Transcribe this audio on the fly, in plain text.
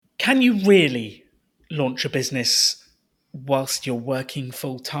Can you really launch a business whilst you're working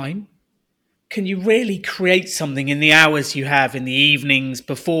full time? Can you really create something in the hours you have in the evenings,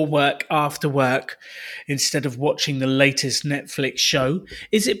 before work, after work, instead of watching the latest Netflix show?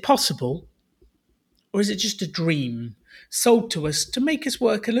 Is it possible? Or is it just a dream sold to us to make us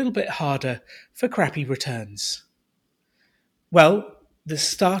work a little bit harder for crappy returns? Well, the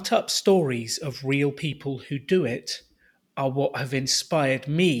startup stories of real people who do it are what have inspired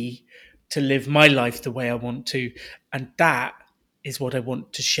me to live my life the way I want to. And that is what I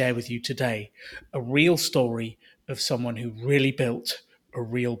want to share with you today. A real story of someone who really built a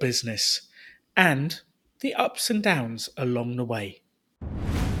real business and the ups and downs along the way.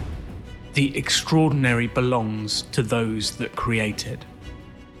 The extraordinary belongs to those that create it.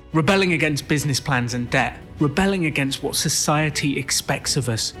 Rebelling against business plans and debt, rebelling against what society expects of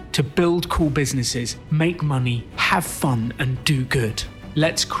us to build cool businesses, make money, have fun, and do good.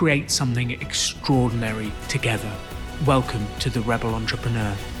 Let's create something extraordinary together. Welcome to The Rebel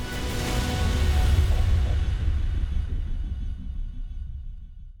Entrepreneur.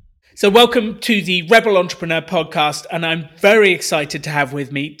 So welcome to the Rebel Entrepreneur podcast, and I'm very excited to have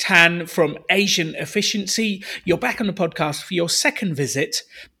with me Tan from Asian Efficiency. You're back on the podcast for your second visit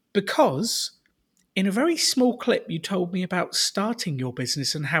because in a very small clip you told me about starting your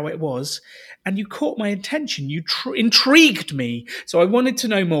business and how it was, and you caught my attention. You intrigued me, so I wanted to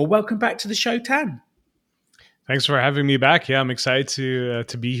know more. Welcome back to the show, Tan. Thanks for having me back. Yeah, I'm excited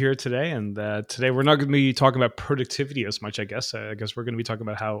to be here today. And today we're not going to be talking about productivity as much, I guess. I guess we're going to be talking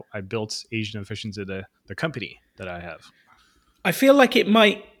about how I built Asian Efficiency, the company that I have. I feel like it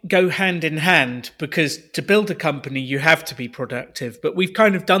might go hand in hand because to build a company, you have to be productive. But we've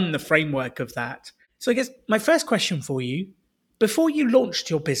kind of done the framework of that. So I guess my first question for you, before you launched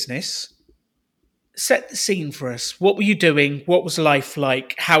your business, set the scene for us. What were you doing? What was life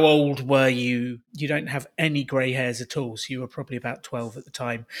like? How old were you? You don't have any grey hairs at all, so you were probably about 12 at the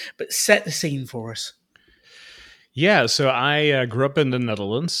time. But set the scene for us. Yeah, so I grew up in the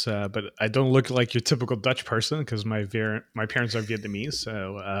Netherlands, but I don't look like your typical Dutch person because my parents are Vietnamese.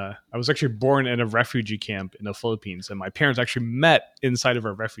 So I was actually born in a refugee camp in the Philippines, and my parents actually met inside of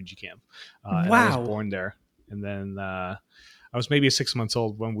a refugee camp. And I was born there. And then I was maybe 6 months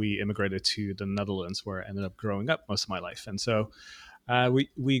old when we immigrated to the Netherlands, where I ended up growing up most of my life. And so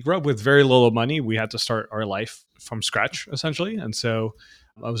we grew up with very little money. We had to start our life from scratch, essentially. And so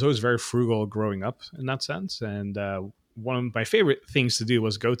I was always very frugal growing up in that sense. And one of my favorite things to do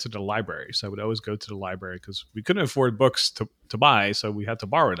was go to the library. So I would always go to the library because we couldn't afford books to buy, so we had to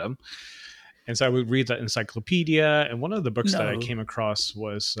borrow them. And so I would read that encyclopedia. And one of the books that I came across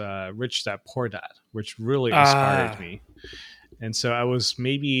was Rich Dad Poor Dad, which really inspired me. And so I was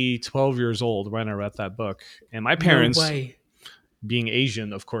maybe 12 years old when I read that book. And my parents, being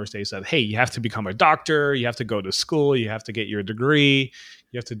Asian, of course, they said, hey, you have to become a doctor. You have to go to school. You have to get your degree.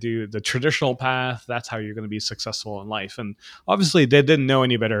 You have to do the traditional path. That's how you're going to be successful in life. And obviously, they didn't know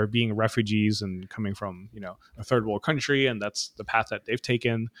any better, being refugees and coming from, a third world country. And that's the path that they've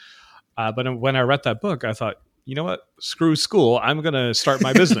taken. But when I read that book, I thought, you know what? Screw school. I'm going to start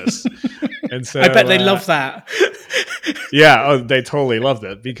my business. And so I bet they love that. Yeah, they totally loved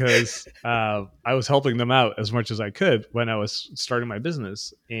it because I was helping them out as much as I could when I was starting my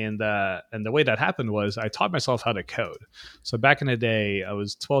business. And the way that happened was I taught myself how to code. So back in the day, I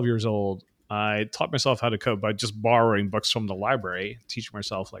was 12 years old. I taught myself how to code by just borrowing books from the library, teaching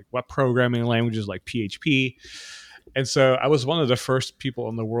myself like web programming languages like PHP. And so I was one of the first people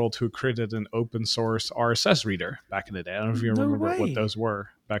in the world who created an open source RSS reader back in the day. I don't know if you remember what those were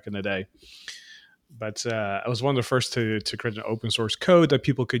back in the day. But I was one of the first to create an open source code that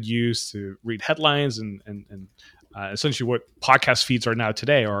people could use to read headlines and essentially what podcast feeds are now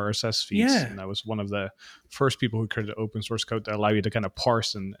today are RSS feeds. Yeah. And I was one of the first people who created open source code that allowed you to kind of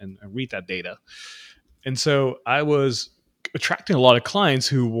parse and read that data. And so I was attracting a lot of clients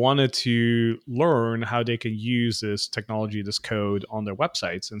who wanted to learn how they can use this technology, this code on their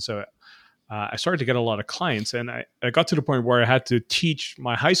websites. And so I started to get a lot of clients. And I got to the point where I had to teach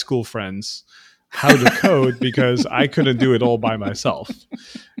my high school friends how to code because I couldn't do it all by myself.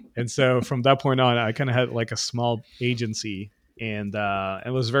 And so from that point on, I kind of had like a small agency and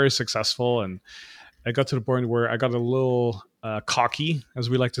it was very successful. And I got to the point where I got a little cocky, as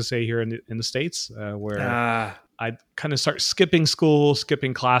we like to say here in the States, where I kind of start skipping school,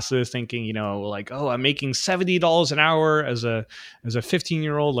 skipping classes, thinking, like, oh, I'm making $70 an hour as a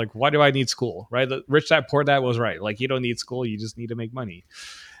 15-year-old. Like, why do I need school, right? Rich Dad Poor Dad was right. Like, you don't need school. You just need to make money.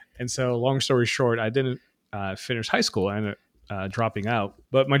 And so long story short, I didn't finish high school. I ended up dropping out.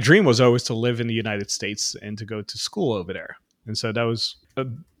 But my dream was always to live in the United States and to go to school over there. And so that was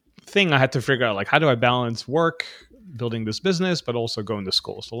thing I had to figure out, like, how do I balance work, building this business, but also going to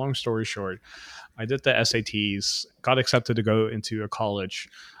school. So long story short, I did the SATs, got accepted to go into a college,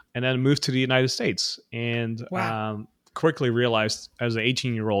 and then moved to the United States. And Wow. quickly realized as an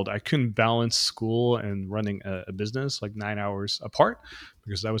 18-year-old, I couldn't balance school and running a business like 9 hours apart,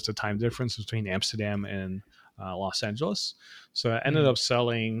 because that was the time difference between Amsterdam and Los Angeles. So I ended Mm. up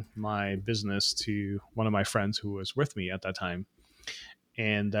selling my business to one of my friends who was with me at that time,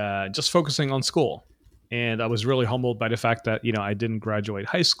 and just focusing on school. And I was really humbled by the fact that, I didn't graduate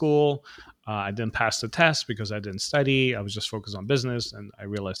high school. I didn't pass the test because I didn't study. I was just focused on business. And I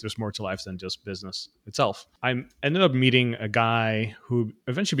realized there's more to life than just business itself. I ended up meeting a guy who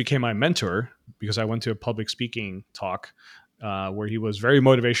eventually became my mentor, because I went to a public speaking talk where he was very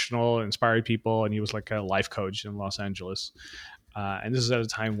motivational, inspired people, and he was like a life coach in Los Angeles. And this is at a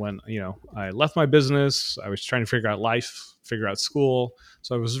time when, I left my business. I was trying to figure out life, figure out school.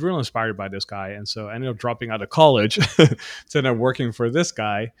 So I was really inspired by this guy. And so I ended up dropping out of college to end up working for this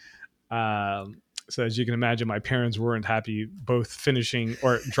guy. So as you can imagine, my parents weren't happy both finishing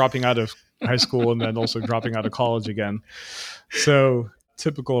or dropping out of high school and then also dropping out of college again. So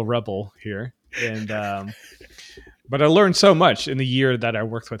typical rebel here. And, but I learned so much in the year that I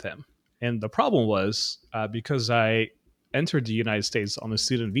worked with him. And the problem was because I entered the United States on a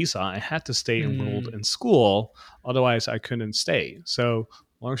student visa, I had to stay enrolled Mm. in school. Otherwise, I couldn't stay. So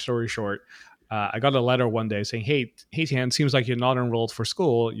long story short, I got a letter one day saying, hey, Tian, seems like you're not enrolled for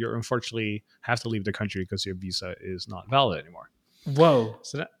school. You unfortunately have to leave the country because your visa is not valid anymore. Whoa.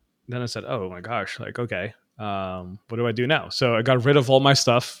 So then I said, oh my gosh, like, okay, what do I do now? So I got rid of all my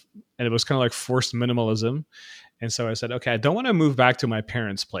stuff, and it was kind of like forced minimalism. And so I said, okay, I don't want to move back to my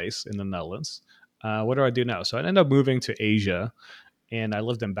parents' place in the Netherlands. What do I do now? So I ended up moving to Asia, and I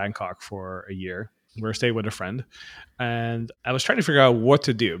lived in Bangkok for a year, where I stayed with a friend. And I was trying to figure out what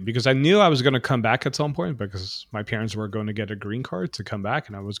to do, because I knew I was going to come back at some point, because my parents were going to get a green card to come back,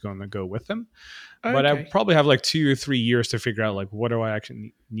 and I was going to go with them. But I Okay. probably have like 2 or 3 years to figure out, like, what do I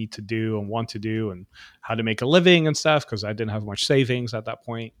actually need to do and want to do, and how to make a living and stuff, because I didn't have much savings at that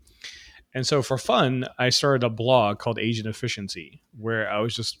point. And so for fun, I started a blog called Asian Efficiency, where I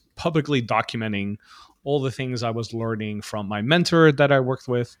was just publicly documenting all the things I was learning from my mentor that I worked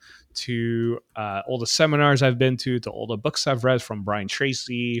with, to all the seminars I've been to all the books I've read from Brian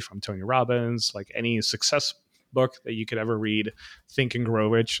Tracy, from Tony Robbins, like any success book that you could ever read, Think and Grow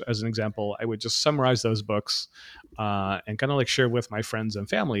Rich, as an example. I would just summarize those books and kind of like share with my friends and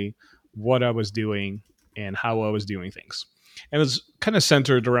family what I was doing and how I was doing things. And it was kind of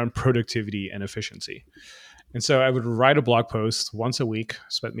centered around productivity and efficiency. And so I would write a blog post once a week,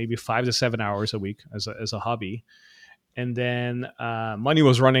 spent maybe 5 to 7 hours a week as a hobby. And then money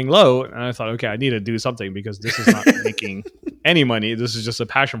was running low. And I thought, okay, I need to do something, because this is not making any money. This is just a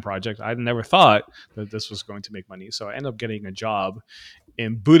passion project. I never thought that this was going to make money. So I ended up getting a job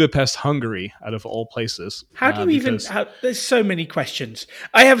in Budapest, Hungary, out of all places. How do you even? Because There's so many questions.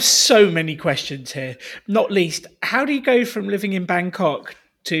 I have so many questions here. Not least, how do you go from living in Bangkok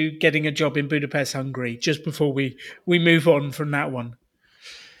to getting a job in Budapest, Hungary? Just before we move on from that one.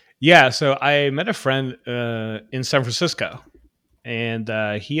 yeah, so I met a friend in San Francisco, and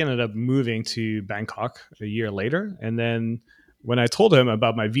he ended up moving to Bangkok a year later. And then when I told him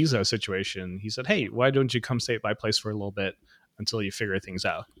about my visa situation, he said, "Hey, why don't you come stay at my place for a little bit until you figure things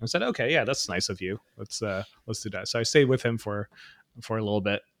out?" I said, "Okay, yeah, that's nice of you. Let's do that." So I stayed with him for a little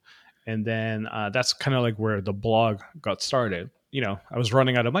bit, and then that's kind of like where the blog got started. I was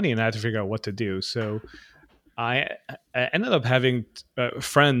running out of money, and I had to figure out what to do. So I ended up having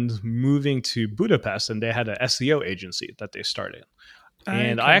friends moving to Budapest, and they had an SEO agency that they started.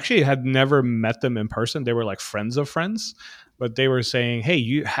 And I Okay. actually had never met them in person. They were like friends of friends, but they were saying, "Hey,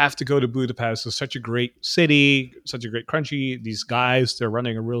 you have to go to Budapest. It's such a great city, such a great country. These guys, they're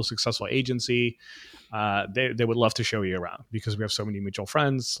running a real successful agency. They would love to show you around, because we have so many mutual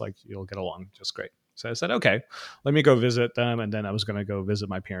friends. Like, you'll get along just great." So I said, "Okay, let me go visit them." And then I was going to go visit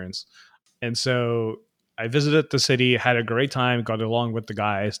my parents. And so I visited the city, had a great time, got along with the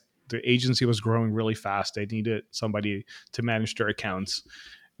guys. The agency was growing really fast. They needed somebody to manage their accounts.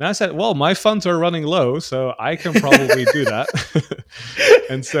 And I said, well, my funds are running low, so I can probably do that.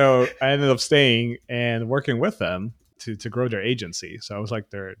 And so I ended up staying and working with them to grow their agency. So I was like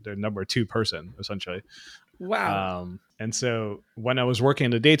their number two person, essentially. Wow. And so when I was working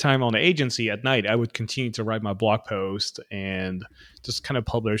in the daytime on the agency, at night I would continue to write my blog post and just kind of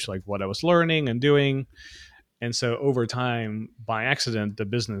publish like what I was learning and doing. And so over time, by accident, the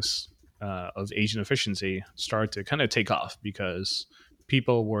business of Asian Efficiency started to kind of take off, because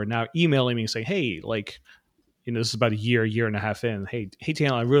people were now emailing me saying, "Hey, like, this is about a year and a half in. Hey,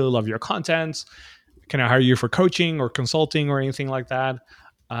 Daniel, I really love your content. Can I hire you for coaching or consulting or anything like that?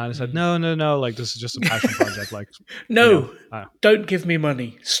 I said, no. Like, this is just a passion project. Like, No, don't give me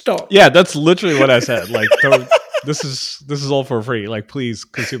money. Stop. yeah, that's literally what I said. Like, don't, this is all for free. Like, please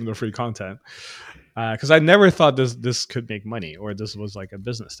consume the free content. Because I never thought this could make money or this was like a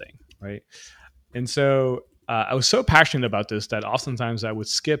business thing, right? And so I was so passionate about this that oftentimes I would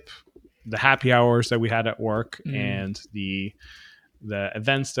skip the happy hours that we had at work and the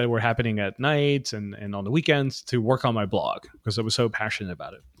events that were happening at night and on the weekends to work on my blog because I was so passionate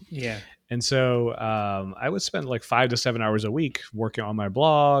about it. Yeah. And so I would spend like 5 to 7 hours a week working on my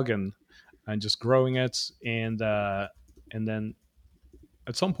blog and just growing it. And then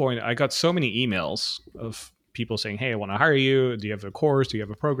at some point I got so many emails of people saying, hey, I want to hire you. Do you have a course? Do you have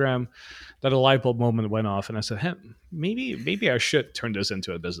a program? That a light bulb moment went off. And I said, hey, maybe I should turn this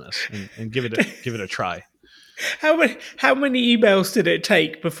into a business and give it a try. How many emails did it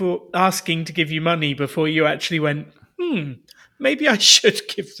take before asking to give you money before you actually went, maybe I should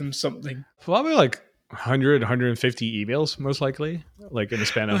give them something? Probably like 100, 150 emails, most likely, like in the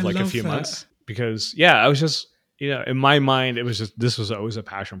span of like a few months. Because, I was just, in my mind, it was just, this was always a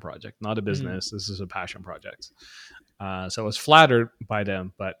passion project, not a business. This is a passion project. So I was flattered by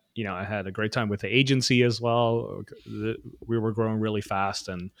them, but, I had a great time with the agency as well. We were growing really fast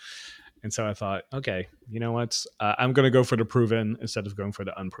and so I thought, okay, you know what? I'm going to go for the proven instead of going for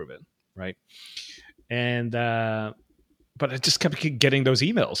the unproven, right? And but I just kept getting those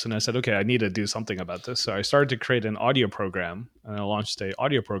emails, and I said, okay, I need to do something about this. So I started to create an audio program, and I launched an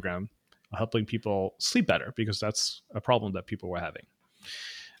audio program helping people sleep better because that's a problem that people were having.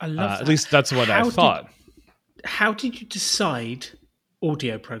 I love that. At least that's what I thought. How did you decide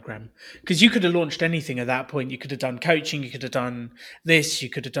audio program? Because you could have launched anything at that point. You could have done coaching, you could have done this, you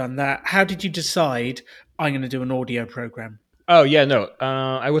could have done that. How did you decide I'm going to do an audio program? Oh yeah, no,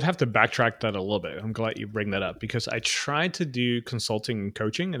 I would have to backtrack that a little bit. I'm glad you bring that up because I tried to do consulting and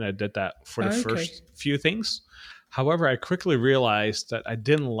coaching and I did that for the first few things. However, I quickly realized that I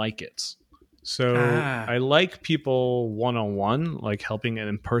didn't like it. So I like people one-on-one, like helping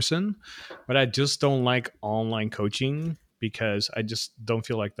in person, but I just don't like online coaching because I just don't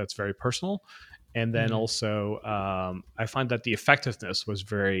feel like that's very personal. And then also, I find that the effectiveness was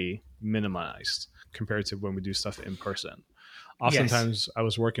very minimized compared to when we do stuff in person. Oftentimes, I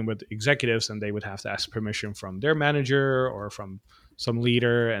was working with executives and they would have to ask permission from their manager or from some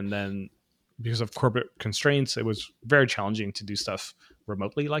leader. And then because of corporate constraints, it was very challenging to do stuff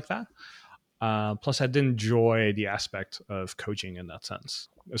remotely like that. Plus, I didn't enjoy the aspect of coaching in that sense,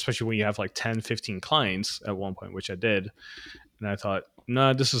 especially when you have like 10, 15 clients at one point, which I did. And I thought,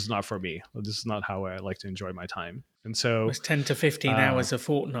 no, this is not for me. This is not how I like to enjoy my time. And so it was 10 to 15 hours a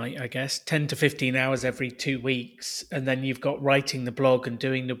fortnight, I guess, 10 to 15 hours every 2 weeks. And then you've got writing the blog and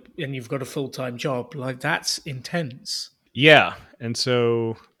and you've got a full-time job. Like, that's intense. Yeah. And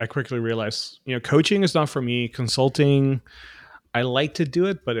so I quickly realized, coaching is not for me. Consulting, I like to do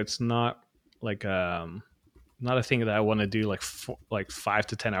it, but it's not like not a thing that I want to do like 5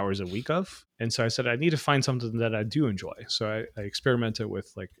 to 10 hours a week of. And so I said I need to find something that I do enjoy. So I experimented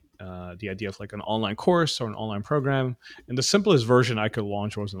with like the idea of like an online course or an online program. And the simplest version I could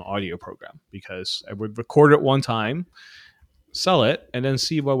launch was an audio program because I would record it one time, sell it, and then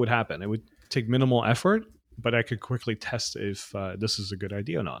see what would happen. It would take minimal effort, but I could quickly test if this is a good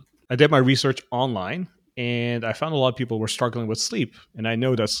idea or not. I did my research online. And I found a lot of people were struggling with sleep. And I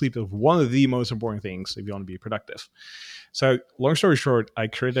know that sleep is one of the most important things if you want to be productive. So long story short, I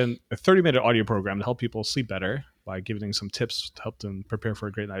created a 30-minute audio program to help people sleep better by giving some tips to help them prepare for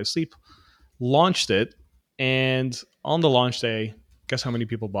a great night of sleep. Launched it. And on the launch day, guess how many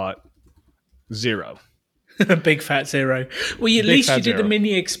people bought? 0. Big fat 0. Well, at least you did a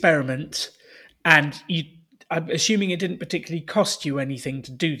mini experiment. And I'm assuming it didn't particularly cost you anything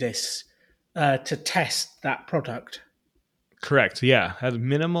to do this. To test that product. Correct. Yeah. Had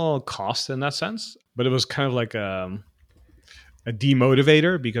minimal cost in that sense, but it was kind of like a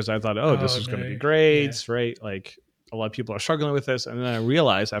demotivator because I thought, this is going to be great, right? Like a lot of people are struggling with this. And then I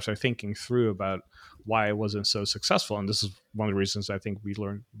realized after thinking through about why I wasn't so successful, and this is one of the reasons I think we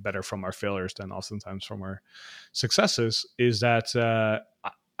learn better from our failures than oftentimes from our successes, is that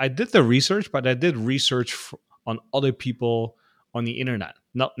I did the research, but I did research on other people on the internet,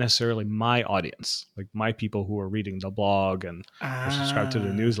 not necessarily my audience, like my people who are reading the blog and subscribe to the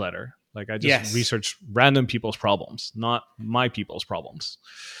newsletter. Like I just researched random people's problems, not my people's problems.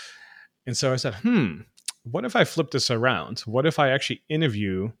 And so I said, what if I flip this around? What if I actually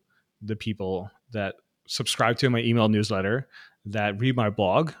interview the people that subscribe to my email newsletter, that read my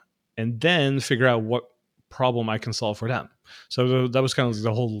blog, and then figure out what problem I can solve for them. So that was kind of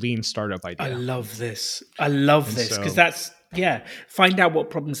the whole lean startup I idea. love this. I love And this because so that's, yeah, find out what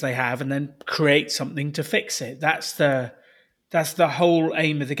problems they have and then create something to fix it. That's the whole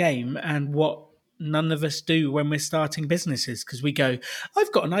aim of the game, and what none of us do when we're starting businesses, because we go,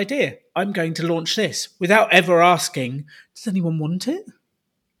 I've got an idea. I'm going to launch this without ever asking, does anyone want it?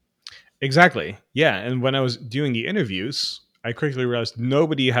 exactly. Yeah. And when I was doing the interviews, I quickly realized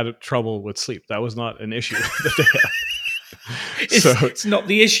nobody had trouble with sleep. That was not an issue that they had. So, It's not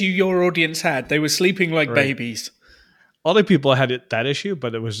the issue your audience had. They were sleeping like right. babies. Other people had that issue,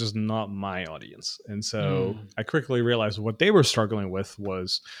 but it was just not my audience. And so Mm. I quickly realized what they were struggling with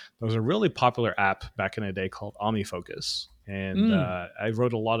was there was a really popular app back in the day called OmniFocus. And Mm. I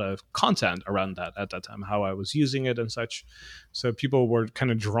wrote a lot of content around that at that time, how I was using it and such. So people were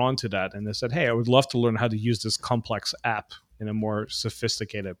kind of drawn to that. And they said, hey, I would love to learn how to use this complex app in a more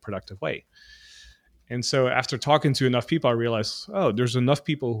sophisticated, productive way. And so after talking to enough people, I realized, oh, there's enough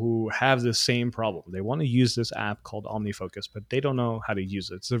people who have the same problem. They want to use this app called OmniFocus, but they don't know how to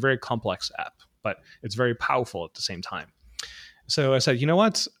use it. It's a very complex app, but it's very powerful at the same time. So I said, you know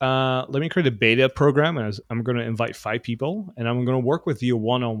what? Let me create a beta program, and I'm going to invite 5 people, and I'm going to work with you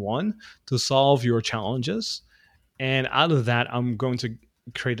one-on-one to solve your challenges. And out of that, I'm going to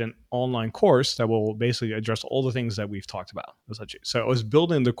create an online course that will basically address all the things that we've talked about. Essentially. So I was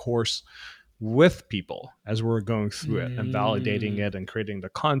building the course with people as we're going through it and validating it and creating the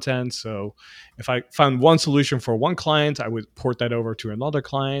content. So if I found one solution for one client, I would port that over to another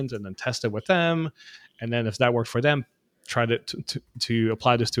client and then test it with them. And then if that worked for them, try to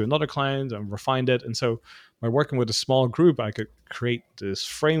apply this to another client and refined it. And so by working with a small group, I could create this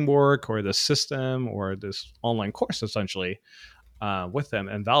framework or this system or this online course essentially with them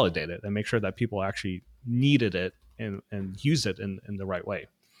and validate it and make sure that people actually needed it and use it in the right way.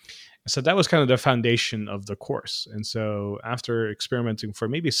 So that was kind of the foundation of the course. And so after experimenting for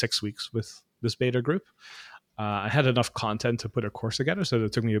maybe 6 weeks with this beta group, I had enough content to put a course together. So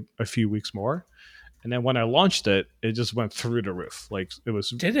it took me a few weeks more. And then when I launched it, it just went through the roof. Like it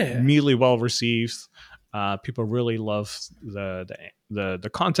was Did it? really well received. People really loved the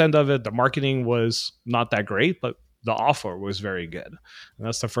content of it. The marketing was not that great, but the offer was very good. And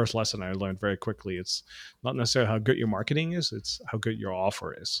that's the first lesson I learned very quickly. It's not necessarily how good your marketing is, it's how good your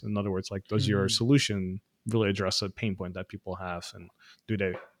offer is. In other words, like, does your solution really address a pain point that people have, and do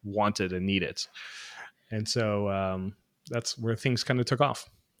they want it and need it? And so that's where things kind of took off.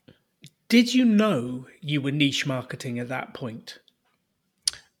 Did you know you were niche marketing at that point?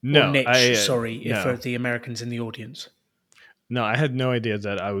 No, or niche, sorry, no. for the Americans in the audience. No, I had no idea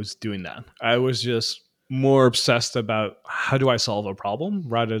that I was doing that. I was just more obsessed about how do I solve a problem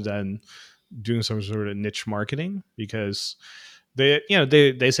rather than doing some sort of niche marketing, because they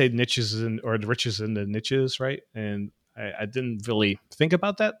say niches or the riches in the niches, right? And I didn't really think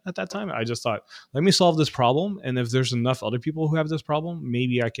about that at that time. I just thought, let me solve this problem, and if there's enough other people who have this problem,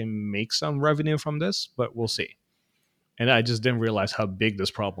 maybe I can make some revenue from this, but we'll see. And I just didn't realize how big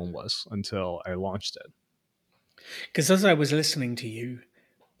this problem was until I launched it. Because as I was listening to you,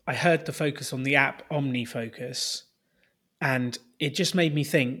 I heard the focus on the app OmniFocus, and it just made me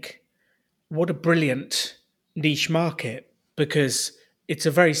think, what a brilliant niche market, because it's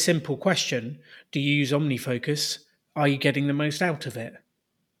a very simple question. Do you use OmniFocus? Are you getting the most out of it?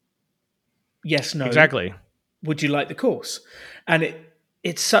 Yes, no. Exactly. Would you like the course? And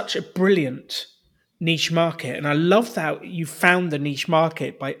it's such a brilliant niche market. And I love that you found the niche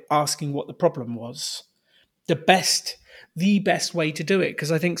market by asking what the problem was. The best way to do it,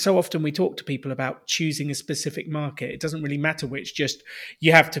 because I think so often we talk to people about choosing a specific market. It doesn't really matter which, just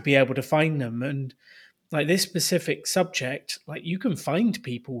you have to be able to find them. And like this specific subject, like you can find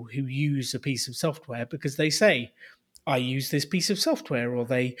people who use a piece of software because they say, I use this piece of software, or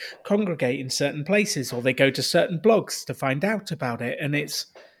they congregate in certain places, or they go to certain blogs to find out about it. And it's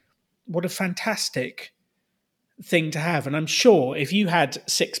what a fantastic thing to have. And I'm sure if you had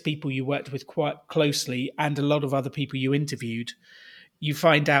 6 people you worked with quite closely and a lot of other people you interviewed, you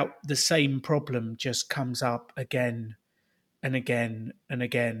find out the same problem just comes up again and again and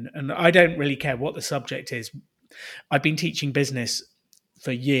again. And I don't really care what the subject is. I've been teaching business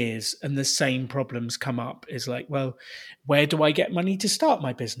for years, and the same problems come up. Is like, well, where do I get money to start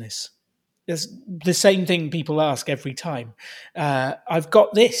my business? It's the same thing people ask every time. I've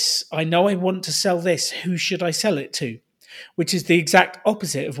got this. I know I want to sell this. Who should I sell it to? Which is the exact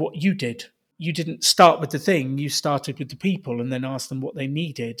opposite of what you did. You didn't start with the thing. You started with the people and then asked them what they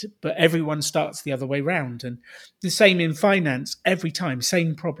needed. But everyone starts the other way round. And the same in finance. Every time,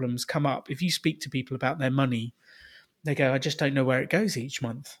 same problems come up. If you speak to people about their money, they go, I just don't know where it goes each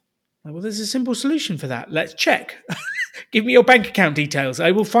month. Well, there's a simple solution for that. Let's check. Give me your bank account details.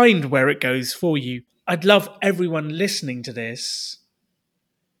 I will find where it goes for you. I'd love everyone listening to this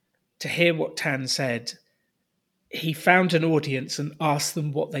to hear what Tan said. He found an audience and asked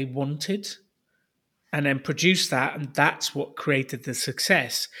them what they wanted and then produced that. And that's what created the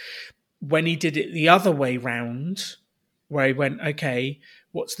success. When he did it the other way round, where he went, okay,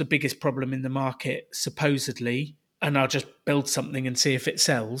 what's the biggest problem in the market, supposedly, and I'll just build something and see if it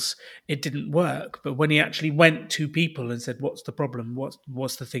sells, it didn't work. But when he actually went to people and said, what's the problem?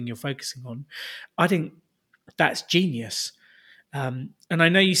 What's the thing you're focusing on? I think that's genius. And I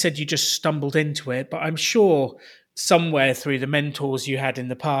know you said you just stumbled into it, but I'm sure somewhere through the mentors you had in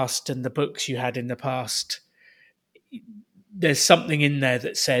the past and the books you had in the past, there's something in there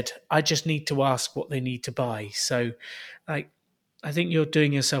that said, I just need to ask what they need to buy. So, like, I think you're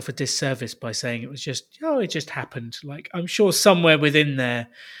doing yourself a disservice by saying it was just, it just happened. Like, I'm sure somewhere within there,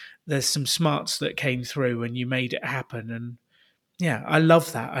 there's some smarts that came through and you made it happen. And yeah, I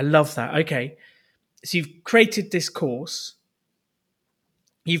love that. I love that. Okay. So you've created this course,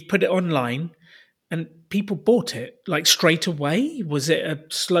 you've put it online, and people bought it like straight away. Was it a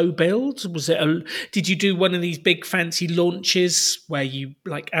slow build? Did you do one of these big fancy launches where you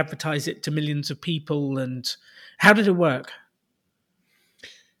like advertise it to millions of people? And how did it work?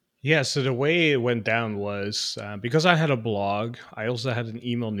 Yeah, so the way it went down was because I had a blog, I also had an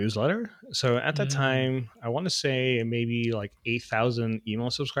email newsletter. So at that Mm. time, I want to say maybe like 8,000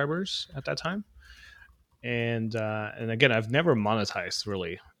 email subscribers at that time. And again, I've never monetized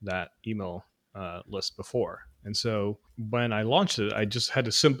really that email list before. And so when I launched it, I just had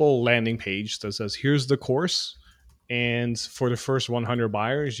a simple landing page that says, here's the course. And for the first 100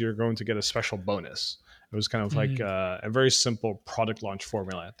 buyers, you're going to get a special bonus. It was kind of like Mm. a very simple product launch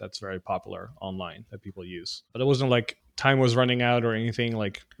formula that's very popular online that people use. But it wasn't like time was running out or anything.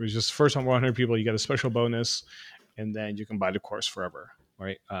 Like it was just first 100 people, you get a special bonus, and then you can buy the course forever,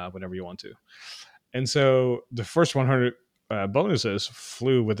 right? Whenever you want to. And so the first 100 bonuses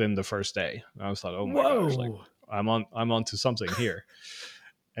flew within the first day. I was thought, oh my gosh, like Whoa. I'm on to something here.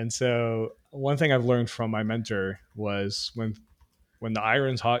 And so one thing I've learned from my mentor was when the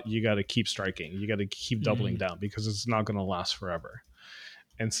iron's hot, you got to keep striking. You got to keep doubling Mm. down because it's not going to last forever.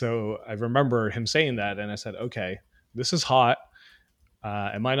 And so I remember him saying that, and I said, okay, this is hot.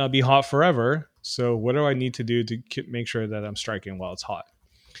 It might not be hot forever. So what do I need to do to make sure that I'm striking while it's hot?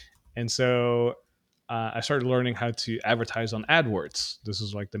 And so I started learning how to advertise on AdWords. This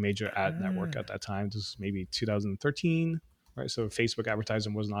is like the major ad network at Ah. that time. This is maybe 2013, right? So Facebook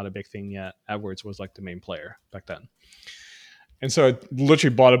advertising was not a big thing yet. AdWords was like the main player back then. And so I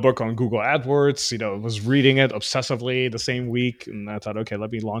literally bought a book on Google AdWords, was reading it obsessively the same week. And I thought, okay,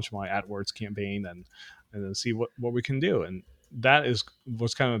 let me launch my AdWords campaign and then see what we can do. And that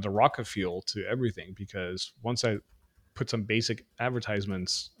was kind of the rocket fuel to everything, because once I put some basic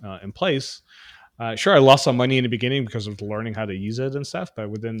advertisements in place, sure, I lost some money in the beginning because of learning how to use it and stuff. But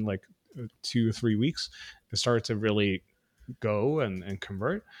within like 2 or 3 weeks, it started to really go and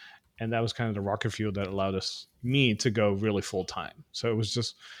convert. And that was kind of the rocket fuel that allowed me to go really full time. So it was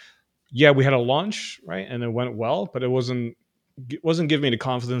just, yeah, we had a launch, right, and it went well, but it wasn't giving me the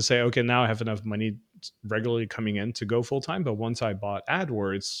confidence to say, okay, now I have enough money regularly coming in to go full time. But once I bought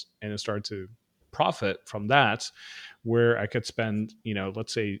AdWords and it started to profit from that, where I could spend,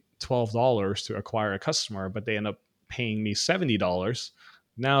 let's say $12 to acquire a customer, but they end up paying me $70.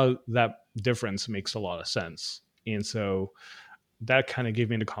 Now that difference makes a lot of sense. And so that kind of gave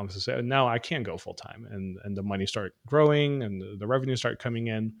me the confidence to say, now I can go full time, and the money started growing and the revenue started coming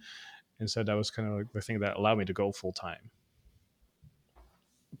in. And so that was kind of like the thing that allowed me to go full time.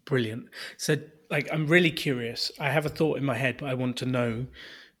 Brilliant. So, like, I'm really curious. I have a thought in my head, but I want to know,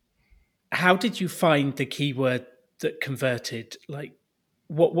 how did you find the keyword that converted? Like,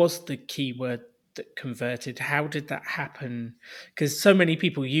 what was the keyword that converted? How did that happen? Because so many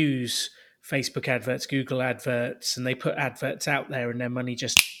people use Facebook adverts, Google adverts, and they put adverts out there and their money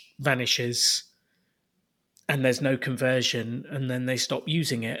just vanishes and there's no conversion, and then they stop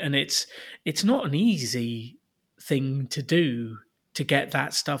using it. And it's not an easy thing to do to get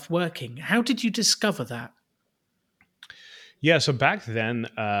that stuff working. How did you discover that? Yeah, so back then,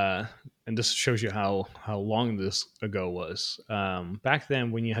 and this shows you how long this ago was. Back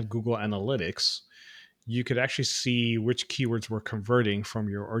then, when you had Google Analytics, you could actually see which keywords were converting from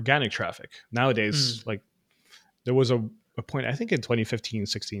your organic traffic. Nowadays, Mm. like there was a point, I think in 2015,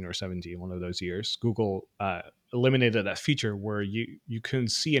 16, or 17, one of those years, Google eliminated that feature where you couldn't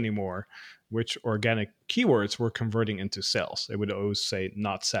see anymore which organic keywords were converting into sales. It would always say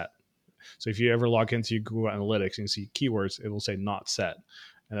not set. So if you ever log into Google Analytics and see keywords, it will say not set.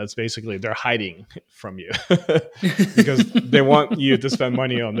 And that's basically they're hiding from you because they want you to spend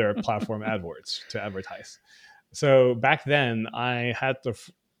money on their platform AdWords to advertise. So back then, I had the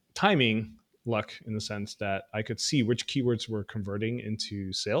timing luck in the sense that I could see which keywords were converting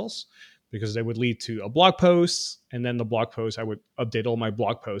into sales because they would lead to a blog post, and then the blog post I would update all my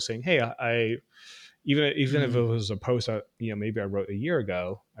blog posts saying, "Hey, I even if it was a post that maybe I wrote a year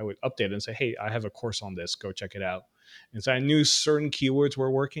ago, I would update it and say, "Hey, I have a course on this. Go check it out." And so I knew certain keywords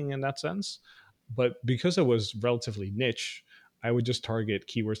were working in that sense, but because it was relatively niche, I would just target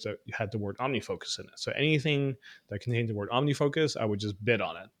keywords that had the word OmniFocus in it. So anything that contained the word OmniFocus, I would just bid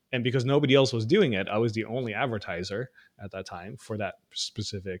on it. And because nobody else was doing it, I was the only advertiser at that time for that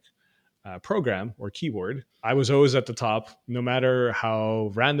specific program or keyword. I was always at the top, no matter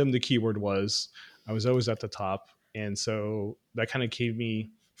how random the keyword was. I was always at the top. And so that kind of gave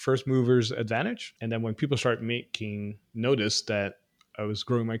me first movers advantage. And then when people start making notice that I was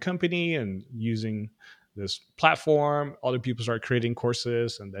growing my company and using this platform, other people start creating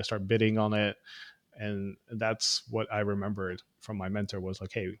courses and they start bidding on it. And that's what I remembered from my mentor was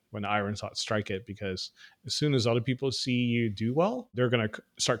like, hey, when the iron strike it, because as soon as other people see you do well, they're going to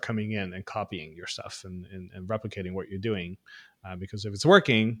start coming in and copying your stuff and replicating what you're doing. Because if it's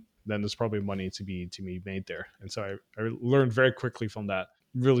working, then there's probably money to be made there. And so I learned very quickly from that,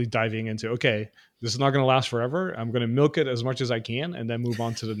 really diving into, okay, this is not going to last forever. I'm going to milk it as much as I can and then move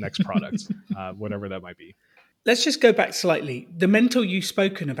on to the next product, whatever that might be. Let's just go back slightly. The mentor you've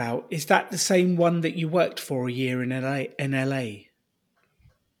spoken about, is that the same one that you worked for a year in LA?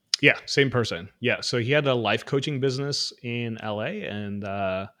 Yeah, same person. Yeah, so he had a life coaching business in LA, and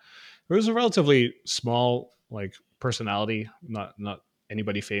it was a relatively small like personality, not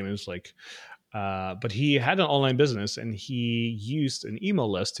anybody famous, like, but he had an online business, and he used an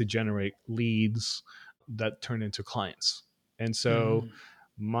email list to generate leads that turned into clients. And so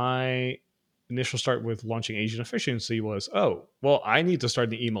my initial start with launching Agent Efficiency was, oh, well, I need to start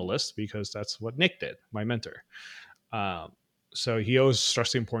the email list because that's what Nick did, my mentor. So he always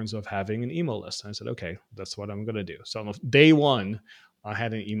stressed the importance of having an email list. And I said, okay, that's what I'm going to do. So on day one, I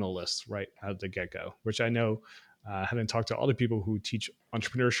had an email list right at the get-go, which I know, having talked to other people who teach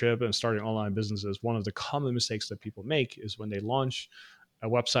entrepreneurship and starting online businesses, one of the common mistakes that people make is when they launch a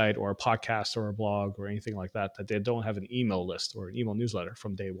website or a podcast or a blog or anything like that, that they don't have an email list or an email newsletter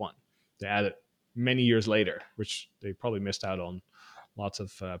from day one. They add it many years later, which they probably missed out on lots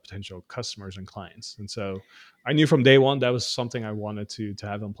of potential customers and clients. And so I knew from day one that was something I wanted to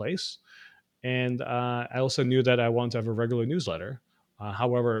have in place. And I also knew that I wanted to have a regular newsletter.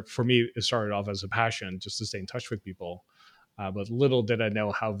 However, for me, it started off as a passion just to stay in touch with people. But little did I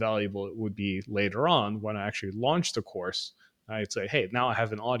know how valuable it would be later on when I actually launched the course. I'd say, hey, now I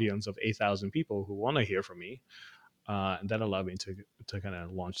have an audience of 8,000 people who want to hear from me. And that allowed me to kind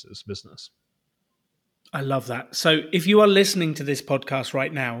of launch this business. I love that. So if you are listening to this podcast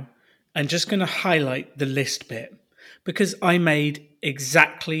right now, I'm just going to highlight the list bit because I made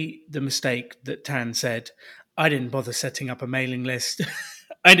exactly the mistake that Tan said. I didn't bother setting up a mailing list.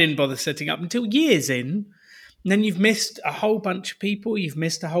 I didn't bother setting up until years in. And then you've missed a whole bunch of people. You've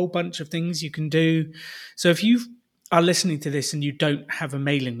missed a whole bunch of things you can do. So if you are listening to this and you don't have a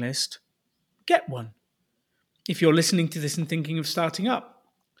mailing list, get one. If you're listening to this and thinking of starting up,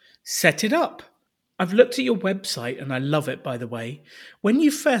 set it up. I've looked at your website and I love it, by the way. When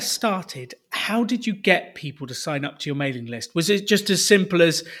you first started, how did you get people to sign up to your mailing list? Was it just as simple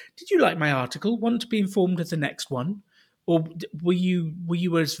as, did you like my article, want to be informed of the next one? Or were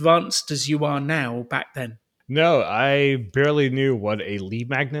you as advanced as you are now back then? No, I barely knew what a lead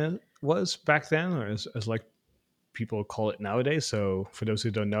magnet was back then, or as like people call it nowadays. So for those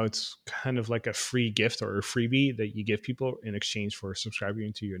who don't know, it's kind of like a free gift or a freebie that you give people in exchange for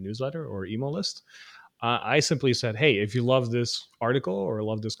subscribing to your newsletter or email list. I simply said, hey, if you love this article or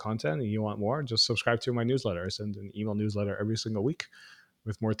love this content and you want more, just subscribe to my newsletter. I send an email newsletter every single week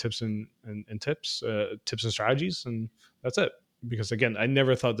with more tips and tips and strategies. And that's it. Because again, I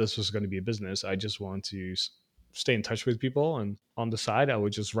never thought this was going to be a business. I just want to stay in touch with people. And on the side, I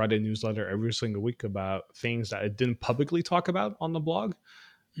would just write a newsletter every single week about things that I didn't publicly talk about on the blog.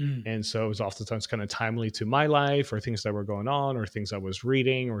 And so it was oftentimes kind of timely to my life or things that were going on or things I was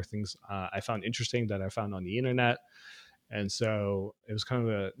reading or things I found interesting that I found on the internet. And so it was kind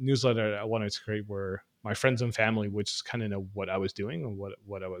of a newsletter that I wanted to create where my friends and family would just kind of know what I was doing and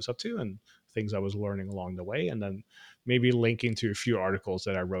what I was up to and things I was learning along the way. And then maybe linking to a few articles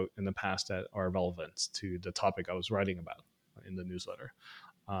that I wrote in the past that are relevant to the topic I was writing about in the newsletter.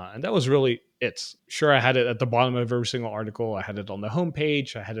 And that was really it. Sure, I had it at the bottom of every single article. I had it on the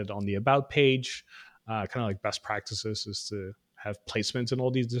homepage. I had it on the about page. Kind of like best practices is to have placements in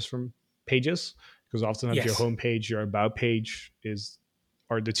all these different pages, because oftentimes your Yes. homepage, your about page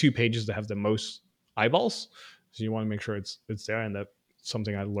are the two pages that have the most eyeballs. So you want to make sure it's there, and that's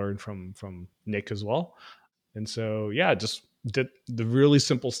something I learned from Nick as well. And so yeah, just did the really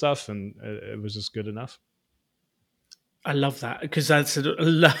simple stuff, and it was just good enough. I love that because that's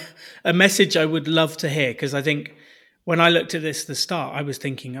a message I would love to hear. Because I think when I looked at this at the start, I was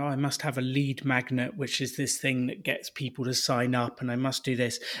thinking, oh, I must have a lead magnet, which is this thing that gets people to sign up, and I must do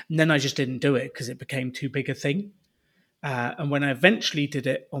this. And then I just didn't do it because it became too big a thing. And when I eventually did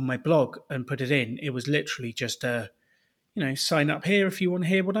it on my blog and put it in, it was literally just sign up here if you want to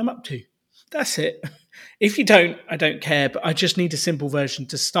hear what I'm up to. That's it. If you don't, I don't care, but I just need a simple version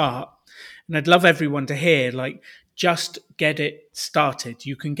to start. And I'd love everyone to hear, like, just get it started.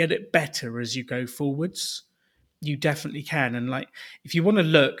 You can get it better as you go forwards. You definitely can. And like, if you want to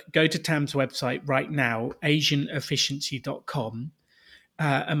look, go to Tam's website right now, asianefficiency.com.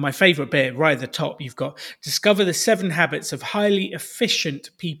 And my favorite bit, right at the top, you've got discover the 7 habits of highly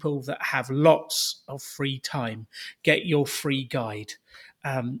efficient people that have lots of free time. Get your free guide.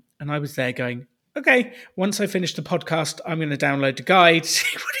 And I was there going, okay, once I finish the podcast, I'm going to download the guide.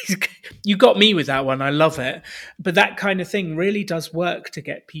 You got me with that one. I love it. But that kind of thing really does work to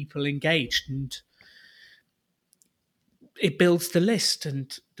get people engaged, and it builds the list.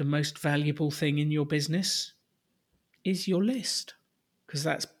 And the most valuable thing in your business is your list, because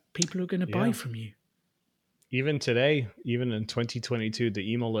that's people who are going to buy Yeah. from you. Even today, even in 2022,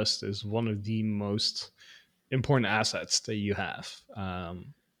 the email list is one of the most important assets that you have.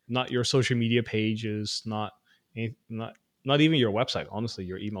 Not your social media pages, not not even your website. Honestly,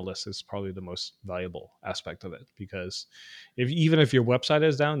 your email list is probably the most valuable aspect of it, because even if your website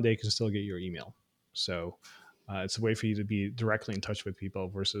is down, they can still get your email. So it's a way for you to be directly in touch with people,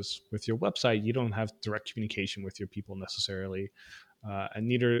 versus with your website, you don't have direct communication with your people necessarily. And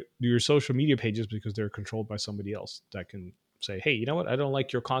neither do your social media pages, because they're controlled by somebody else that can say, hey, you know what, I don't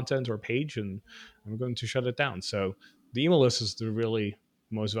like your content or page, and I'm going to shut it down. So the email list is the really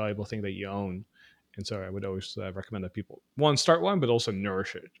most valuable thing that you own. And so I would always recommend that people, one, start one, but also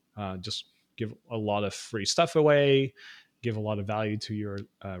nourish it. Just give a lot of free stuff away, give a lot of value to your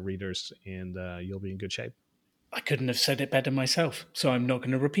readers, and you'll be in good shape. I couldn't have said it better myself, so I'm not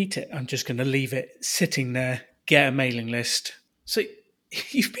going to repeat it. I'm just going to leave it sitting there, get a mailing list. So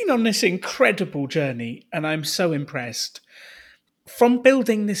you've been on this incredible journey, and I'm so impressed. From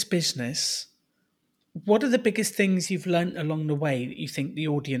building this business, what are the biggest things you've learned along the way that you think the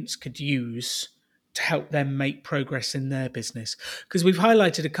audience could use to help them make progress in their business? Because we've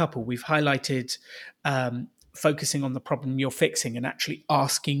highlighted a couple. We've highlighted focusing on the problem you're fixing and actually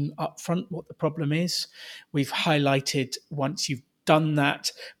asking upfront what the problem is. We've highlighted, once you've done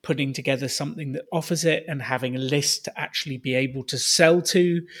that, putting together something that offers it and having a list to actually be able to sell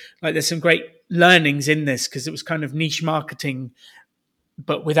to. Like, there's some great learnings in this, because it was kind of niche marketing,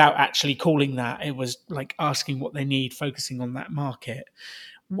 but without actually calling that. It was like asking what they need, focusing on that market.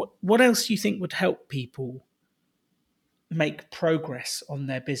 What else do you think would help people make progress on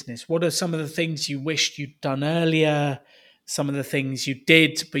their business? What are some of the things you wished you'd done earlier? Some of the things you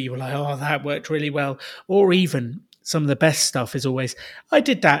did, but you were like, oh, that worked really well. Or even some of the best stuff is always, I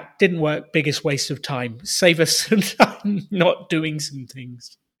did that, didn't work, biggest waste of time. Save us some time not doing some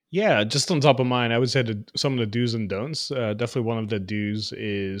things. Yeah, just on top of mine, I would say some of the do's and don'ts. Definitely one of the do's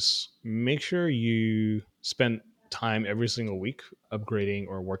is make sure you spend time every single week upgrading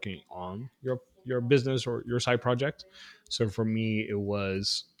or working on your business or your side project. So for me, it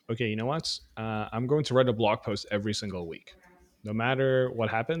was, okay, you know what? I'm going to write a blog post every single week. No matter what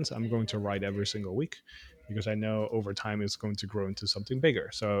happens, I'm going to write every single week, because I know over time it's going to grow into something bigger.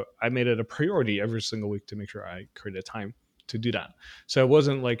 So I made it a priority every single week to make sure I created time to do that. So it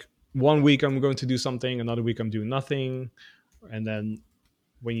wasn't like one week I'm going to do something, another week I'm doing nothing. And then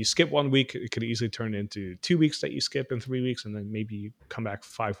when you skip one week, it could easily turn into 2 weeks that you skip, in 3 weeks, and then maybe you come back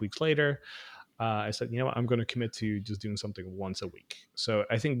 5 weeks later. I said, you know what, I'm going to commit to just doing something once a week. So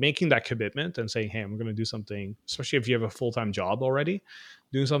I think making that commitment and saying, hey, I'm going to do something, especially if you have a full-time job already,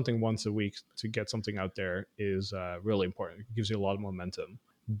 doing something once a week to get something out there is really important. It gives you a lot of momentum.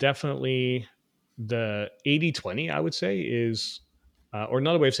 Definitely the 80-20, I would say, is, or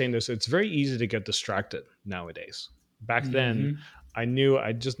another way of saying this, it's very easy to get distracted nowadays. Back then, Mm-hmm. I knew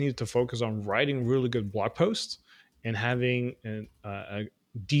I just needed to focus on writing really good blog posts and having a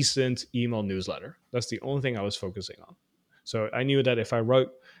decent email newsletter. That's the only thing I was focusing on. So I knew that if I wrote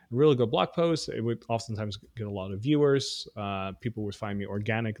a really good blog post, it would oftentimes get a lot of viewers. People would find me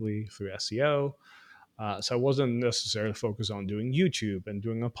organically through SEO. So I wasn't necessarily focused on doing YouTube and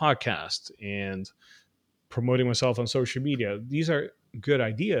doing a podcast and promoting myself on social media. These are good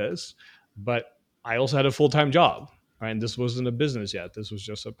ideas, but I also had a full-time job, right? And this wasn't a business yet. This was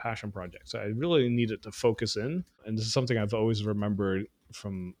just a passion project. So I really needed to focus in. And this is something I've always remembered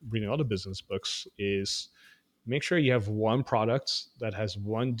from reading other business books is make sure you have one product that has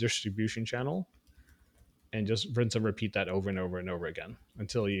one distribution channel and just rinse and repeat that over and over and over again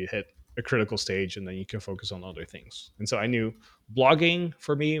until you hit a critical stage, and then you can focus on other things. And so I knew blogging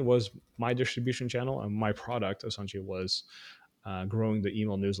for me was my distribution channel, and my product essentially was growing the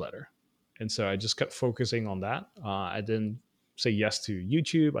email newsletter. And so I just kept focusing on that. I didn't say yes to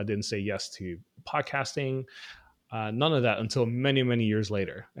YouTube. I didn't say yes to podcasting. None of that until many, many years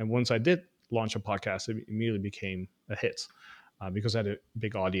later. And once I did launch a podcast, it immediately became a hit because I had a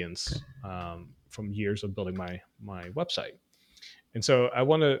big audience from years of building my website. And so I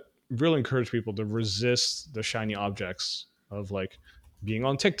want to really encourage people to resist the shiny objects of like being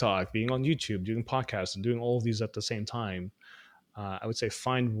on TikTok, being on YouTube, doing podcasts, and doing all of these at the same time. I would say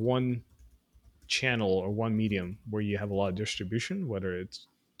find one channel or one medium where you have a lot of distribution, whether it's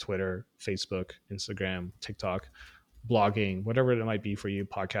Twitter, Facebook, Instagram, TikTok, blogging, whatever it might be for you,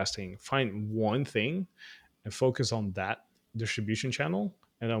 podcasting. Find one thing and focus on that distribution channel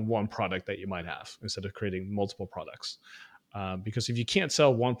and on one product that you might have instead of creating multiple products. Because if you can't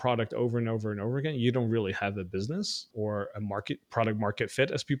sell one product over and over and over again, you don't really have a business or a product market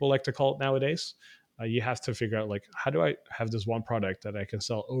fit, as people like to call it nowadays. You have to figure out like, how do I have this one product that I can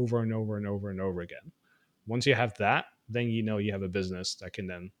sell over and over and over and over again? Once you have that, then you know you have a business that can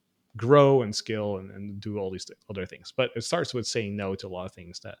then grow and scale and do all these other things. But it starts with saying no to a lot of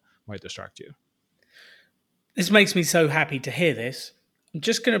things that might distract you. This makes me so happy to hear this. I'm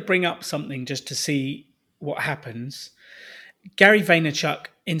just going to bring up something just to see what happens. Gary Vaynerchuk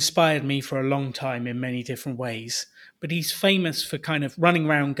inspired me for a long time in many different ways, but he's famous for kind of running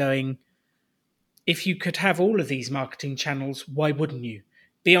around going, if you could have all of these marketing channels, why wouldn't you?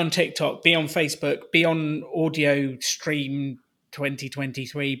 Be on TikTok, be on Facebook, be on Audio Stream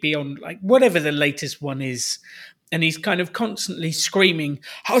 2023, be on like whatever the latest one is. And he's kind of constantly screaming,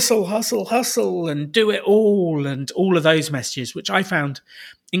 hustle, hustle, hustle, and do it all, and all of those messages, which I found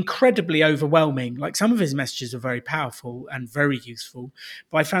incredibly overwhelming. Like some of his messages are very powerful and very useful,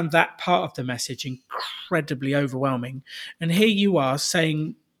 but I found that part of the message incredibly overwhelming. And here you are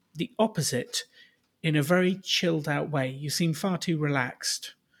saying the opposite in a very chilled out way. You seem far too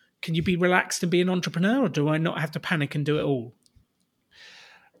relaxed. Can you be relaxed and be an entrepreneur, or do I not have to panic and do it all?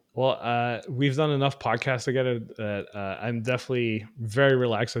 Well, we've done enough podcasts together that I'm definitely very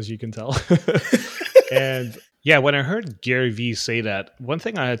relaxed, as you can tell. And yeah, when I heard Gary Vee say that, one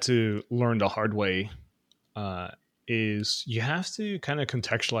thing I had to learn the hard way is you have to kind of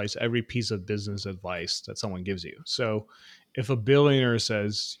contextualize every piece of business advice that someone gives you. So if a billionaire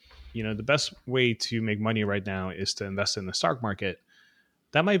says, you know, the best way to make money right now is to invest in the stock market,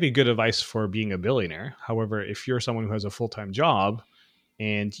 that might be good advice for being a billionaire. However, if you're someone who has a full-time job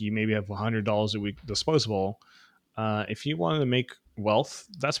and you maybe have $100 a week disposable, if you want to make wealth,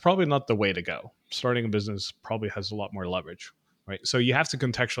 that's probably not the way to go. Starting a business probably has a lot more leverage, right? So you have to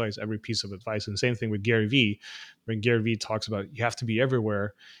contextualize every piece of advice. And same thing with Gary Vee. When Gary Vee talks about you have to be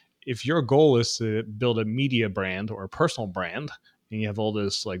everywhere, if your goal is to build a media brand or a personal brand, and you have all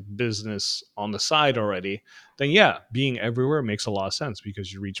this like business on the side already, then yeah, being everywhere makes a lot of sense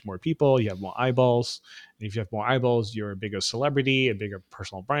because you reach more people, you have more eyeballs. And if you have more eyeballs, you're a bigger celebrity, a bigger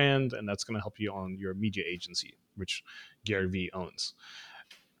personal brand, and that's going to help you on your media agency, which Gary Vee owns.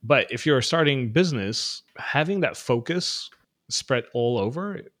 But if you're starting business, having that focus spread all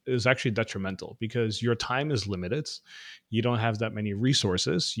over is actually detrimental because your time is limited. You don't have that many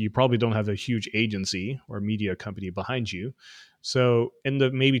resources. You probably don't have a huge agency or media company behind you. So in the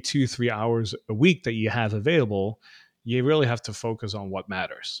maybe 2-3 hours a week that you have available, you really have to focus on what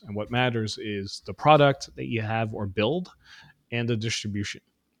matters. And what matters is the product that you have or build and the distribution,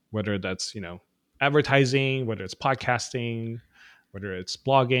 whether that's, you know, advertising, whether it's podcasting, whether it's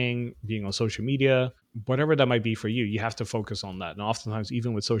blogging, being on social media, whatever that might be for you, you have to focus on that. And oftentimes,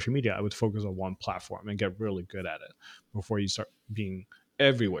 even with social media, I would focus on one platform and get really good at it before you start being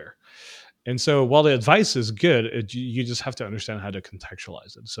everywhere. And so while the advice is good, you just have to understand how to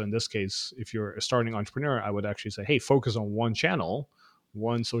contextualize it. So in this case, if you're a starting entrepreneur, I would actually say, hey, focus on one channel,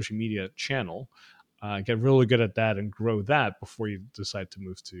 one social media channel, get really good at that and grow that before you decide to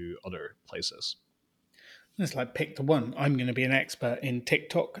move to other places. It's like pick the one. I'm going to be an expert in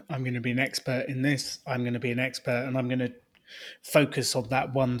TikTok. I'm going to be an expert in this. I'm going to be an expert, and I'm going to focus on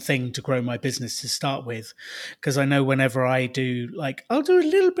that one thing to grow my business to start with. Because I know whenever I do, like, I'll do a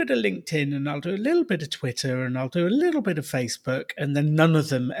little bit of LinkedIn and I'll do a little bit of Twitter and I'll do a little bit of Facebook, and then none of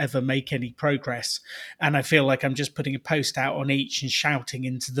them ever make any progress. And I feel like I'm just putting a post out on each and shouting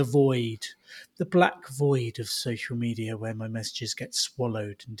into the void, the black void of social media where my messages get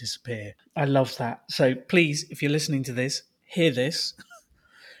swallowed and disappear. I love that. So please, if you're listening to this, hear this.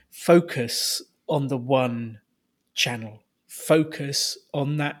 Focus on the one channel. Focus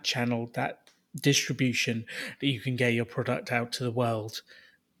on that channel, that distribution that you can get your product out to the world.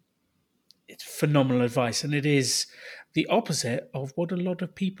 It's phenomenal advice, and it is the opposite of what a lot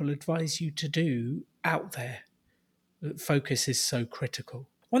of people advise you to do out there. Focus is so critical.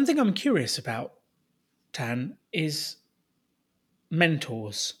 One thing I'm curious about, Tan, is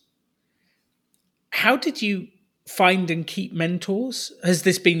mentors. How did you find and keep mentors? Has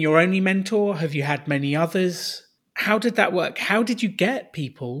this been your only mentor? Have you had many others? How did that work? How did you get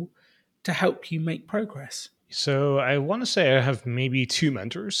people to help you make progress? So I want to say I have maybe two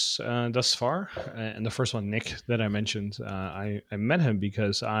mentors thus far. And the first one, Nick, that I mentioned, I met him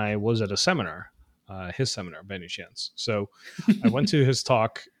because I was at a seminar, his seminar by any chance. So I went to his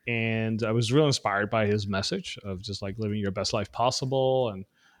talk and I was really inspired by his message of just like living your best life possible.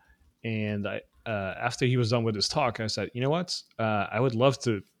 And I, after he was done with his talk, I said, you know what? I would love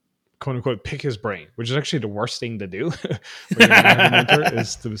to, quote unquote, pick his brain, which is actually the worst thing to do when you're going to have a mentor,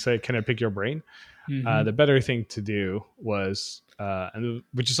 is to say, can I pick your brain? Mm-hmm. The better thing to do was,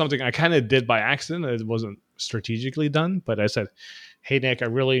 which is something I kind of did by accident. It wasn't strategically done, but I said, hey, Nick, I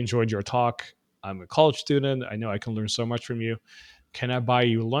really enjoyed your talk. I'm a college student. I know I can learn so much from you. Can I buy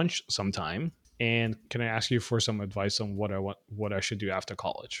you lunch sometime? And can I ask you for some advice on what I should do after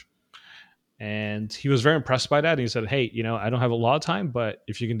college? And he was very impressed by that. And he said, hey, you know, I don't have a lot of time, but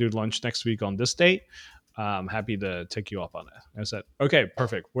if you can do lunch next week on this date, I'm happy to take you up on it. I said, okay,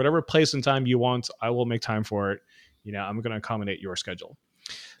 perfect. Whatever place and time you want, I will make time for it. You know, I'm going to accommodate your schedule.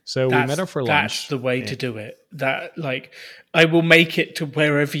 So we met up for lunch. That's the way to do it. That, like, I will make it to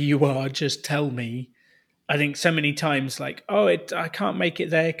wherever you are. Just tell me. I think so many times, like, I can't make it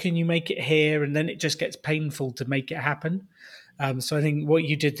there. Can you make it here? And then it just gets painful to make it happen. So I think what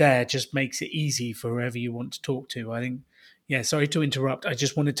you did there just makes it easy for whoever you want to talk to. I think, yeah, sorry to interrupt. I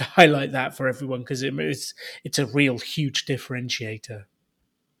just wanted to highlight that for everyone because it's a real huge differentiator.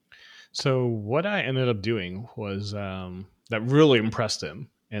 So what I ended up doing was that really impressed him,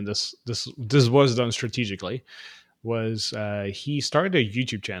 and this was done strategically, was he started a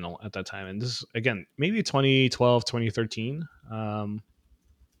YouTube channel at that time. And this, again, maybe 2012, 2013.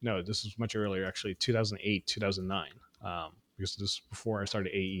 No, this was much earlier, actually, 2008, 2009. Because this is before I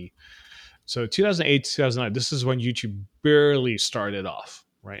started AE. So 2008, 2009, this is when YouTube barely started off,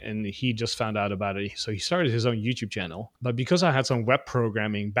 right? And he just found out about it. So he started his own YouTube channel. But because I had some web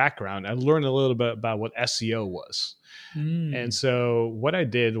programming background, I learned a little bit about what SEO was. And so what I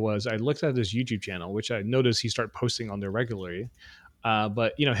did was I looked at his YouTube channel, which I noticed he started posting on there regularly.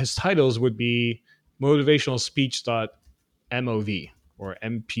 But, you know, his titles would be motivational speech.mov or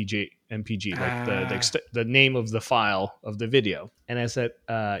MPG, like the name of the file of the video. And I said,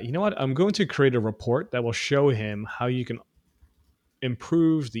 you know what? I'm going to create a report that will show him how you can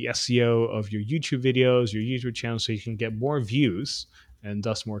improve the SEO of your YouTube videos, your YouTube channel, so you can get more views and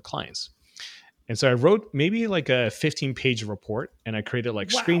thus more clients. And so I wrote maybe like a 15-page report, and I created like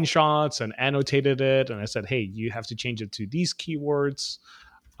screenshots and annotated it. And I said, hey, you have to change it to these keywords.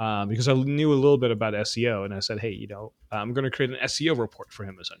 Because I knew a little bit about SEO, and I said, hey, you know, I'm going to create an SEO report for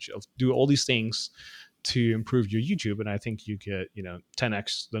him, essentially. I'll do all these things to improve your YouTube, and I think you get, you know,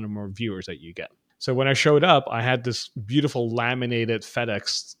 10x the number of viewers that you get. So when I showed up, I had this beautiful laminated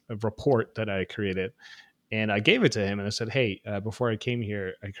FedEx report that I created, and I gave it to him, and I said, hey, before I came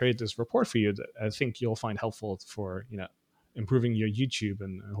here, I created this report for you that I think you'll find helpful for, you know, improving your YouTube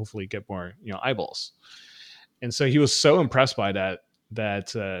and hopefully get more, you know, eyeballs. And so he was so impressed by that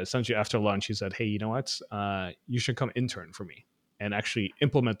essentially after lunch, he said, hey, you know what? You should come intern for me and actually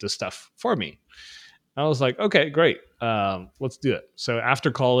implement this stuff for me. I was like, okay, great. Let's do it. So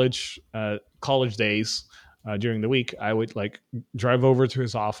after college days, during the week, I would like drive over to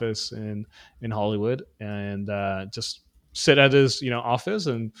his office in Hollywood and just sit at his, you know, office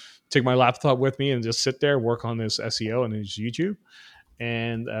and take my laptop with me and just sit there, work on his SEO and his YouTube.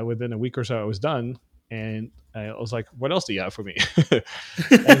 And within a week or so, I was done. And I was like, what else do you have for me? And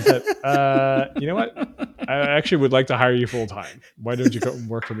I said, you know what? I actually would like to hire you full time. Why don't you come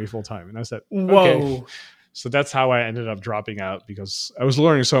work for me full time? And I said, okay. Whoa. So that's how I ended up dropping out, because I was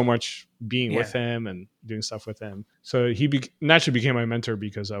learning so much being with him and doing stuff with him. So he naturally became my mentor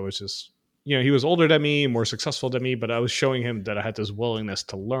because I was just he was older than me, more successful than me, but I was showing him that I had this willingness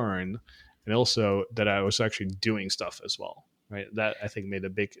to learn, and also that I was actually doing stuff as well. Right. That I think made a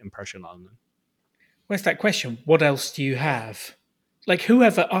big impression on them. Where's that question? What else do you have? Like,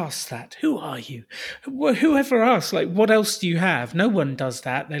 whoever asks that, who are you? Whoever asks, like, what else do you have? No one does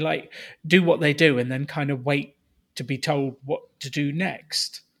that. They like do what they do and then kind of wait to be told what to do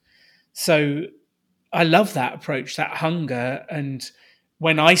next. So I love that approach, that hunger. And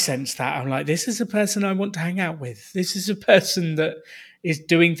when I sense that, I'm like, this is a person I want to hang out with. This is a person that is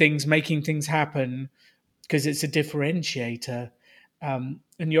doing things, making things happen because it's a differentiator. And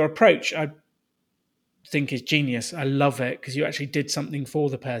your approach, I think, is genius. I love it because you actually did something for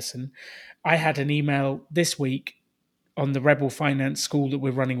the person. I had an email this week on the Rebel Finance School that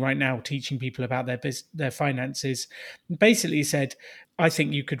we're running right now, teaching people about their finances. Basically said, I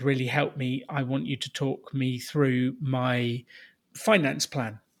think you could really help me. I want you to talk me through my finance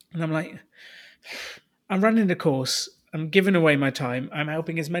plan. And I'm like, I'm running a course. I'm giving away my time. I'm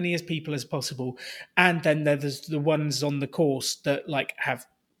helping as many as people as possible. And then there's the ones on the course that like have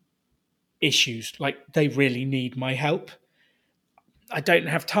issues, like they really need my help. I don't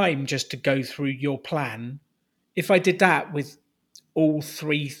have time just to go through your plan. If I did that with all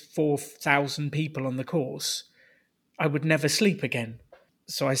 3,000-4,000 people on the course, I would never sleep again.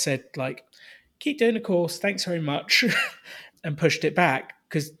 So I said, like, keep doing the course, thanks very much, and pushed it back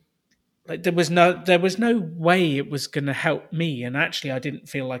because like there was no way it was going to help me, and actually I didn't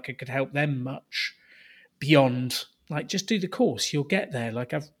feel like I could help them much beyond like just do the course, you'll get there.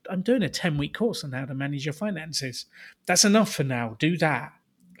 Like I'm doing a 10-week course on how to manage your finances. That's enough for now. Do that.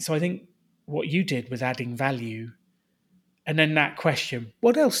 So I think what you did with adding value, and then that question,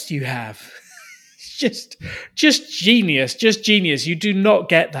 what else do you have? It's just genius, just genius. You do not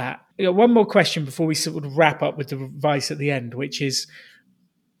get that. One more question before we sort of wrap up with the advice at the end, which is,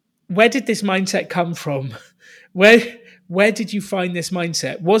 where did this mindset come from? Where where did you find this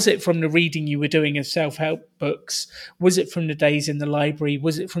mindset? Was it from the reading you were doing of self-help books? Was it from the days in the library?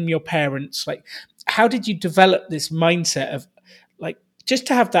 Was it from your parents? Like, how did you develop this mindset of like just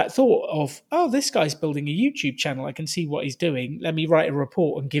to have that thought of, oh, this guy's building a YouTube channel. I can see what he's doing. Let me write a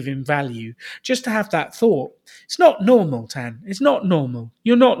report and give him value. Just to have that thought. It's not normal, Tan. It's not normal.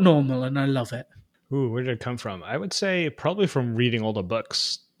 You're not normal, and I love it. Ooh, where did it come from? I would say probably from reading all the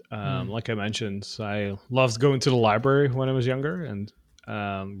books. Mm. Like I mentioned, I loved going to the library when I was younger and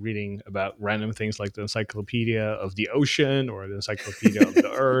reading about random things like the Encyclopedia of the Ocean or the Encyclopedia of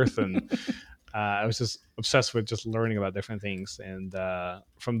the Earth. And I was just obsessed with just learning about different things. And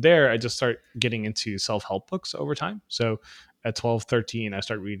from there, I just start getting into self-help books over time. So at 12, 13, I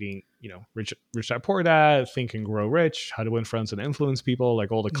start reading, Rich Dad Poor Dad, Think and Grow Rich, How to Win Friends and Influence People,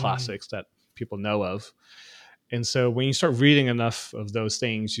 like all the Mm. classics that people know of. And so when you start reading enough of those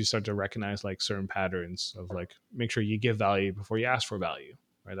things, you start to recognize like certain patterns of like, make sure you give value before you ask for value,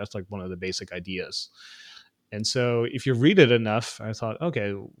 right? That's like one of the basic ideas. And so if you read it enough, I thought,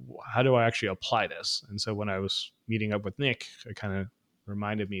 okay, how do I actually apply this? And so when I was meeting up with Nick, it kind of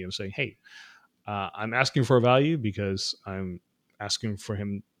reminded me of saying, hey, I'm asking for a value because I'm asking for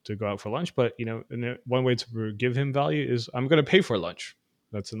him to go out for lunch. But, one way to give him value is I'm going to pay for lunch.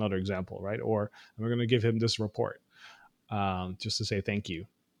 That's another example, right? Or I'm going to give him this report just to say thank you.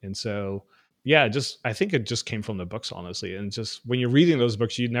 And so, yeah, I think it just came from the books, honestly. And just when you're reading those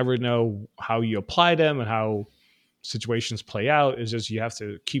books, you never know how you apply them and how situations play out. It's just you have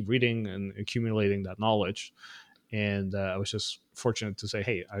to keep reading and accumulating that knowledge. And I was just fortunate to say,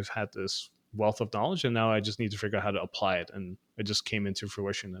 hey, I've had this wealth of knowledge, and now I just need to figure out how to apply it. And it just came into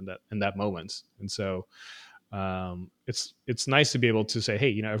fruition in that moment. And so it's nice to be able to say,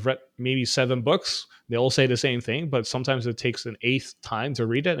 hey, I've read maybe 7 books. They all say the same thing, but sometimes it takes an 8th time to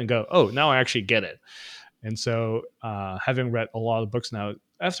read it and go, oh, now I actually get it. And so having read a lot of books now,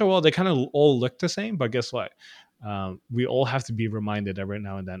 after a while, they kind of all look the same. But guess what? We all have to be reminded every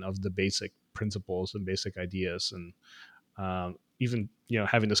now and then of the basic principles and basic ideas. And even,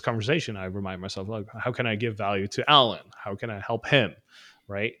 having this conversation, I remind myself, like, how can I give value to Alan? How can I help him?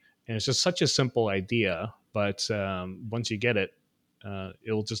 Right. And it's just such a simple idea. But once you get it,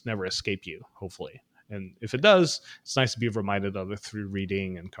 it'll just never escape you, hopefully. And if it does, it's nice to be reminded of it through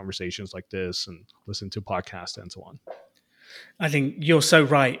reading and conversations like this and listen to podcasts and so on. I think you're so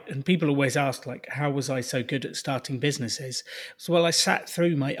right. And people always ask, like, how was I so good at starting businesses? So, well, I sat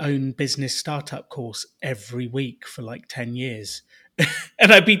through my own business startup course every week for like 10 years.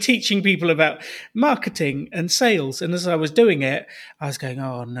 And I'd be teaching people about marketing and sales. And as I was doing it, I was going,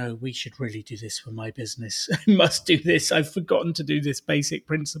 oh no, we should really do this for my business. I must do this. I've forgotten to do this basic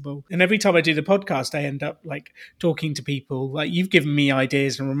principle. And every time I do the podcast, I end up like talking to people. Like, you've given me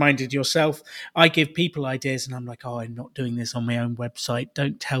ideas and reminded yourself. I give people ideas and I'm like, oh, I'm not doing this on my own website.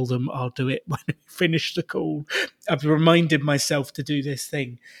 Don't tell them, I'll do it when I finish the call. I've reminded myself to do this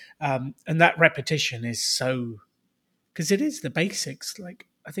thing. And that repetition is so... because it is the basics. Like,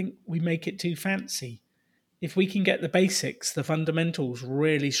 I think we make it too fancy. If we can get the basics, the fundamentals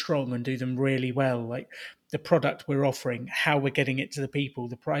really strong and do them really well, like the product we're offering, how we're getting it to the people,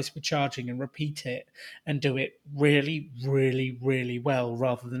 the price we're charging, and repeat it and do it really, really, really well,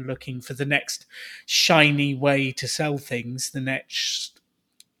 rather than looking for the next shiny way to sell things, the next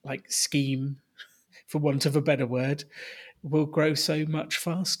like scheme, for want of a better word, will grow so much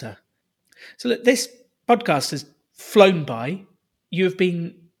faster. So look, this podcast has flown by. You have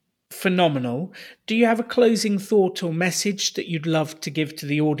been phenomenal. Do you have a closing thought or message that you'd love to give to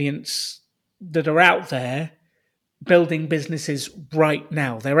the audience that are out there building businesses right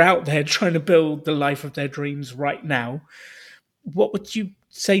now? They're out there trying to build the life of their dreams right now. What would you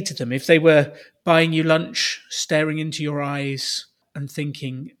say to them if they were buying you lunch, staring into your eyes and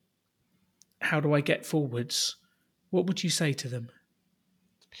thinking, how do I get forwards? What would you say to them?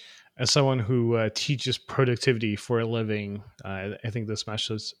 As someone who teaches productivity for a living, I think this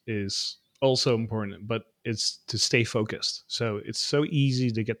message is also important, but it's to stay focused. So it's so easy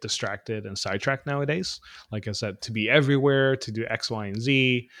to get distracted and sidetracked nowadays. Like I said, to be everywhere, to do X, Y, and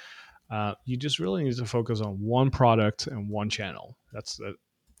Z. You just really need to focus on one product and one channel. That's the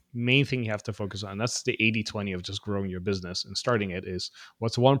main thing you have to focus on. That's the 80-20 of just growing your business and starting it, is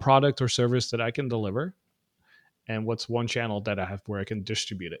what's one product or service that I can deliver, and what's one channel that I have where I can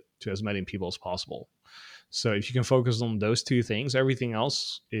distribute it to as many people as possible. So if you can focus on those two things, everything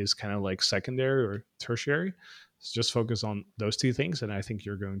else is kind of like secondary or tertiary. So just focus on those two things, and I think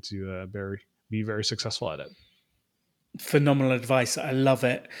you're going to be very successful at it. Phenomenal advice. I love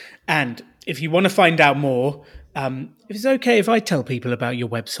it. And if you want to find out more, if it's okay if I tell people about your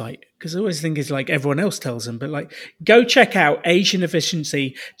website, because I always think it's like everyone else tells them, but like, go check out Asian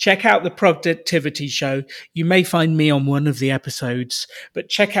Efficiency, check out the Productivity Show. You may find me on one of the episodes, but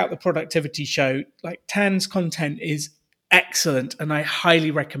check out the Productivity Show. Like, Tan's content is excellent, and I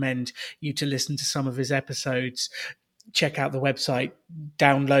highly recommend you to listen to some of his episodes. Check out the website,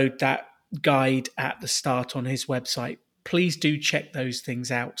 download that guide at the start on his website. Please do check those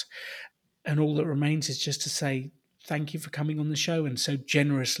things out. And all that remains is just to say thank you for coming on the show and so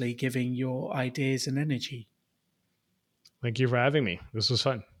generously giving your ideas and energy. Thank you for having me. This was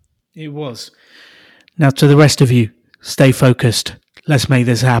fun. It was. Now, to the rest of you, stay focused. Let's make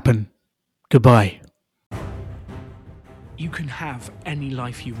this happen. Goodbye. You can have any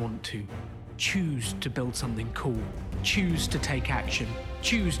life you want to. Choose to build something cool. Choose to take action.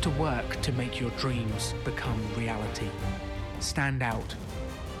 Choose to work to make your dreams become reality. Stand out.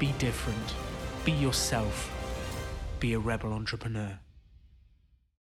 Be different. Be yourself. Be a rebel entrepreneur.